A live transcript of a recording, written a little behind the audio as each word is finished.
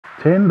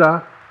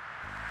Tender.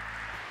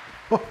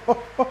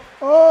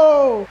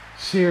 Oh,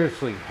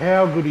 seriously,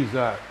 how good is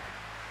that?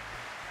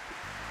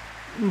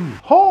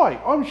 Hi,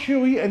 I'm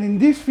Shuey, and in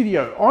this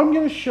video I'm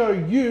going to show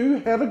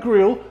you how to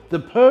grill the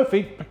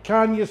perfect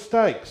picanha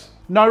steaks.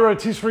 No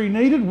rotisserie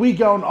needed, we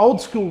go on old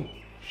school.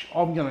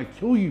 I'm going to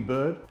kill you,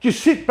 bird.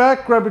 Just sit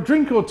back, grab a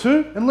drink or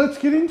two, and let's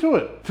get into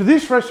it. For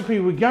this recipe,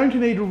 we're going to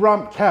need a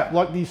rump cap,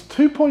 like this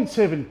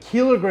 2.7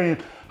 kilogram,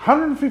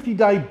 150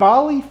 day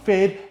barley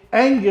fed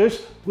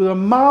Angus with a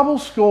marble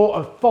score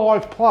of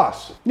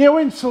 5+. Now,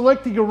 when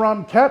selecting a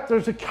rump cap,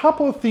 there's a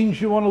couple of things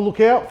you want to look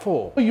out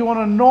for. You want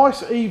a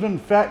nice even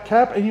fat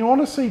cap, and you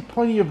want to see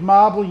plenty of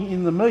marbling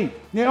in the meat.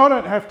 Now, I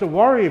don't have to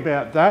worry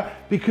about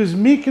that because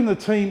Mick and the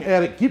team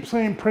out at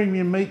Gippsland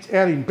Premium Meats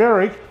out in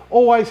Berwick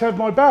always have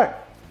my back.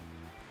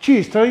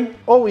 Cheers, team.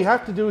 All we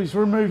have to do is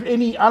remove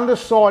any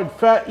underside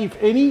fat,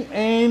 if any,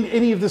 and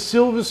any of the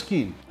silver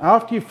skin.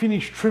 After you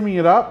finish trimming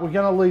it up, we're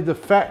going to leave the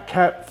fat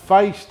cap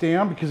face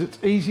down because it's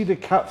easy to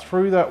cut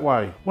through that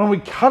way. When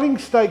we're cutting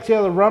steaks out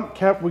of the rump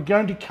cap, we're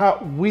going to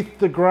cut with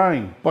the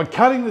grain. By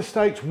cutting the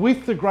steaks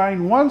with the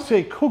grain, once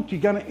they're cooked,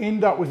 you're going to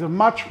end up with a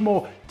much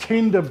more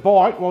tender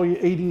bite while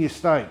you're eating your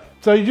steak.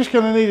 So you're just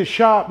going to need a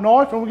sharp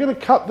knife, and we're going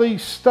to cut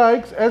these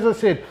steaks, as I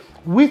said,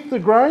 with the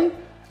grain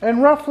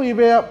and roughly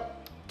about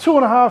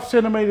 2.5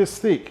 centimeters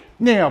thick.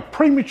 Now,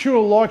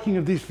 premature liking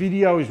of this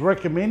video is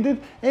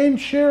recommended,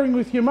 and sharing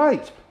with your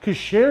mates, because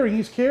sharing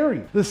is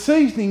caring. The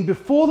seasoning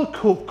before the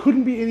cook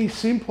couldn't be any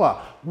simpler.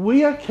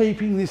 We are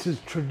keeping this as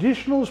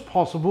traditional as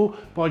possible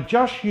by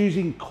just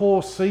using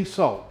coarse sea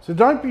salt. So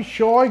don't be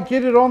shy,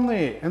 get it on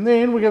there. And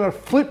then we're going to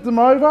flip them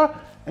over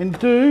and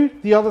do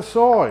the other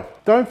side.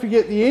 Don't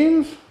forget the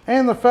ends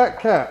and the fat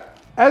cap.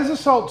 As the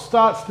salt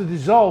starts to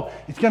dissolve,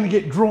 it's going to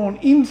get drawn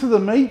into the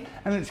meat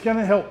and it's going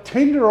to help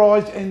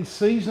tenderize and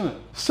season it.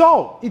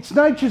 Salt, it's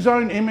nature's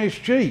own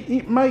MSG.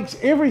 It makes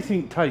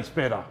everything taste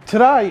better.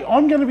 Today,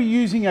 I'm going to be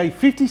using a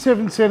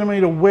 57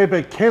 centimeter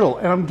Weber kettle,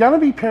 and I'm going to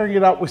be pairing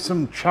it up with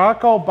some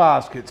charcoal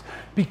baskets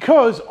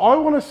because I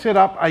want to set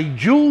up a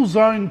dual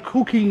zone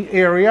cooking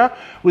area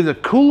with a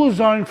cooler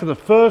zone for the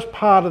first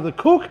part of the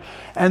cook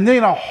and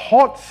then a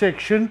hot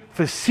section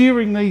for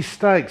searing these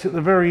steaks at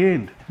the very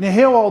end. Now,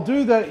 how I'll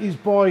do that is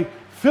by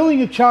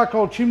filling a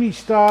charcoal chimney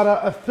starter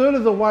 1/3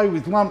 of the way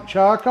with lump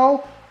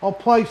charcoal. I'll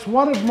place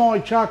one of my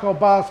charcoal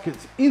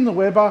baskets in the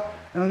Weber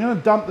and I'm going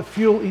to dump the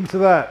fuel into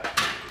that.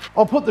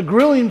 I'll put the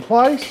grill in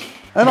place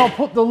and I'll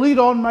put the lid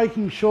on,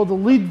 making sure the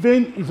lid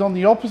vent is on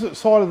the opposite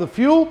side of the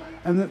fuel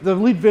and that the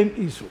lid vent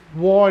is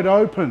wide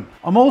open.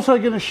 I'm also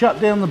going to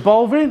shut down the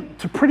bowl vent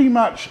to pretty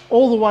much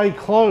all the way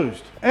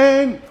closed.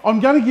 And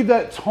I'm going to give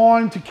that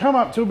time to come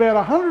up to about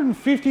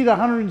 150 to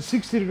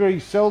 160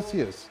 degrees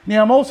Celsius.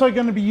 Now, I'm also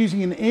going to be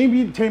using an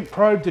ambient temp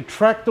probe to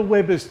track the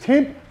Weber's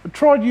temp. I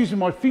tried using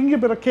my finger,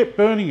 but I kept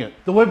burning it.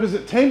 The Weber's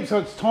at temp, so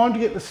it's time to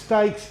get the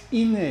steaks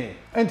in there.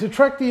 And to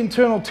track the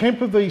internal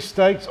temp of these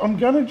steaks, I'm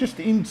going to just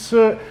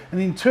insert an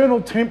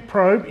internal temp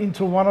probe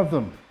into one of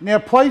them. Now,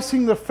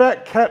 placing the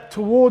fat cap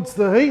towards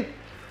the heat,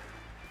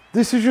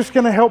 this is just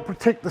going to help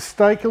protect the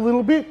steak a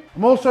little bit.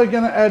 I'm also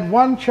going to add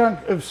 1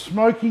 chunk of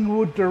smoking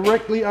wood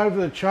directly over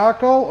the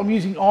charcoal. I'm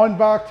using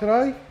ironbark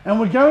today. And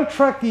we're going to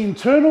track the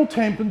internal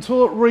temp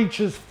until it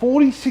reaches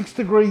 46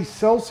 degrees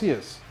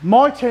Celsius.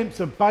 My temps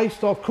are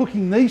based off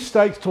cooking these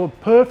steaks to a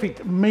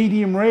perfect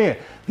medium rare.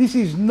 This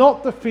is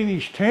not the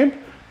finished temp.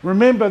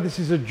 Remember, this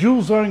is a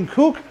dual zone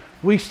cook.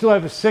 We still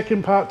have a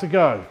second part to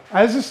go.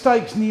 As the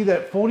steak's near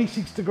that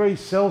 46 degrees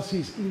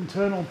Celsius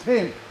internal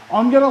temp,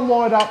 I'm going to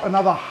light up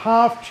another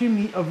 1/2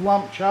 chimney of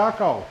lump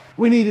charcoal.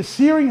 We need a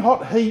searing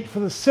hot heat for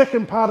the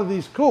second part of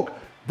this cook.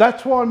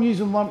 That's why I'm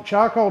using lump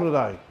charcoal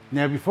today.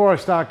 Now, before I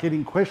start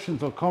getting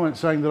questions or comments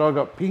saying that I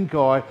got pink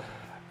eye,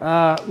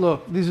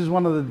 look, this is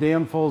one of the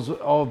downfalls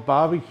of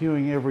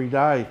barbecuing every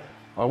day.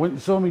 I went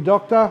and saw my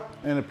doctor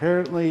and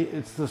apparently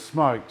it's the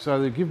smoke. So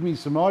they've given me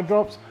some eye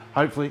drops.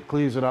 Hopefully it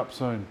clears it up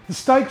soon. The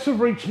steaks have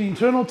reached an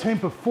internal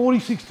temp of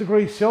 46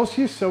 degrees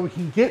Celsius, so we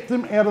can get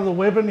them out of the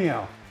Weber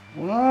now.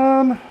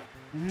 1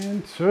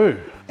 and 2.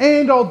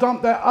 And I'll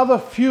dump that other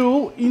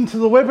fuel into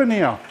the Weber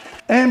now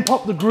and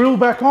pop the grill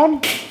back on.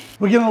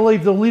 We're going to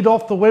leave the lid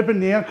off the Weber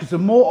now because the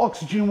more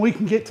oxygen we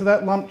can get to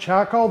that lump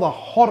charcoal, the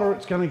hotter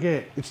it's going to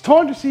get. It's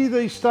time to sear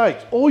these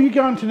steaks. All you're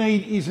going to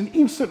need is an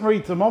instant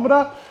read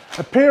thermometer,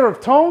 a pair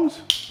of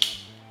tongs,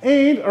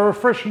 and a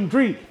refreshing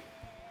drink.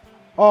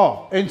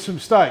 Oh, and some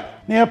steak.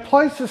 Now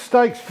place the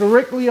steaks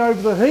directly over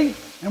the heat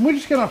and we're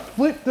just going to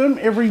flip them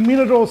every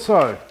minute or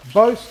so.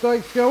 Both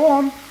steaks go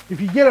on.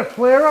 If you get a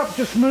flare up,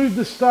 just move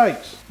the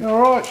steaks. All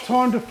right,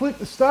 time to flip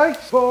the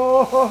steaks.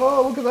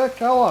 Oh, look at that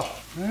colour.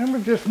 Remember,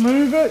 just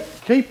move it.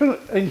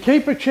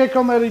 Keep a check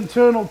on that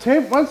internal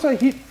temp. Once they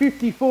hit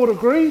 54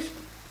 degrees,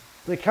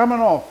 they're coming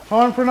off.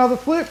 Time for another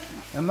flip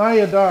and they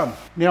are done.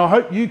 Now I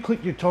hope you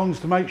click your tongs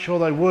to make sure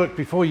they work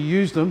before you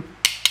use them.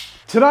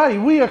 Today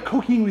we are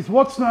cooking with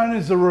what's known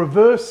as the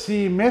reverse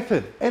sear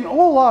method, and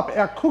all up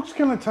our cook's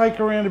going to take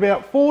around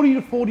about 40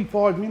 to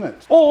 45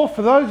 minutes. Or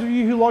for those of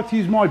you who like to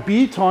use my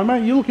beer timer,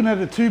 you're looking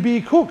at a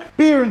 2-beer cook.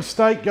 Beer and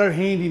steak go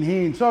hand in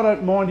hand, so I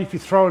don't mind if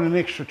you're throwing an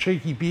extra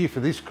cheeky beer for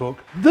this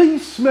cook.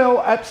 These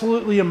smell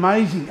absolutely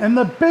amazing, and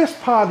the best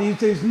part is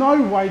there's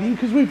no waiting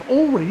because we've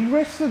already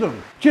rested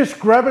them. Just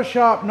grab a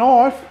sharp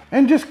knife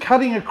and just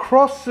cutting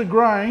across the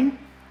grain,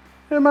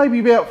 and maybe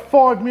about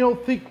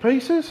 5mm thick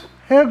pieces.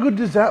 How good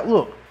does that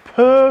look?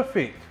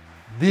 Perfect.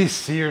 This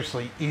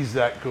seriously is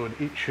that good.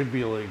 It should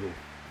be illegal.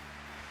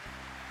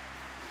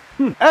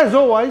 As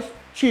always,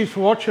 cheers for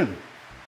watching.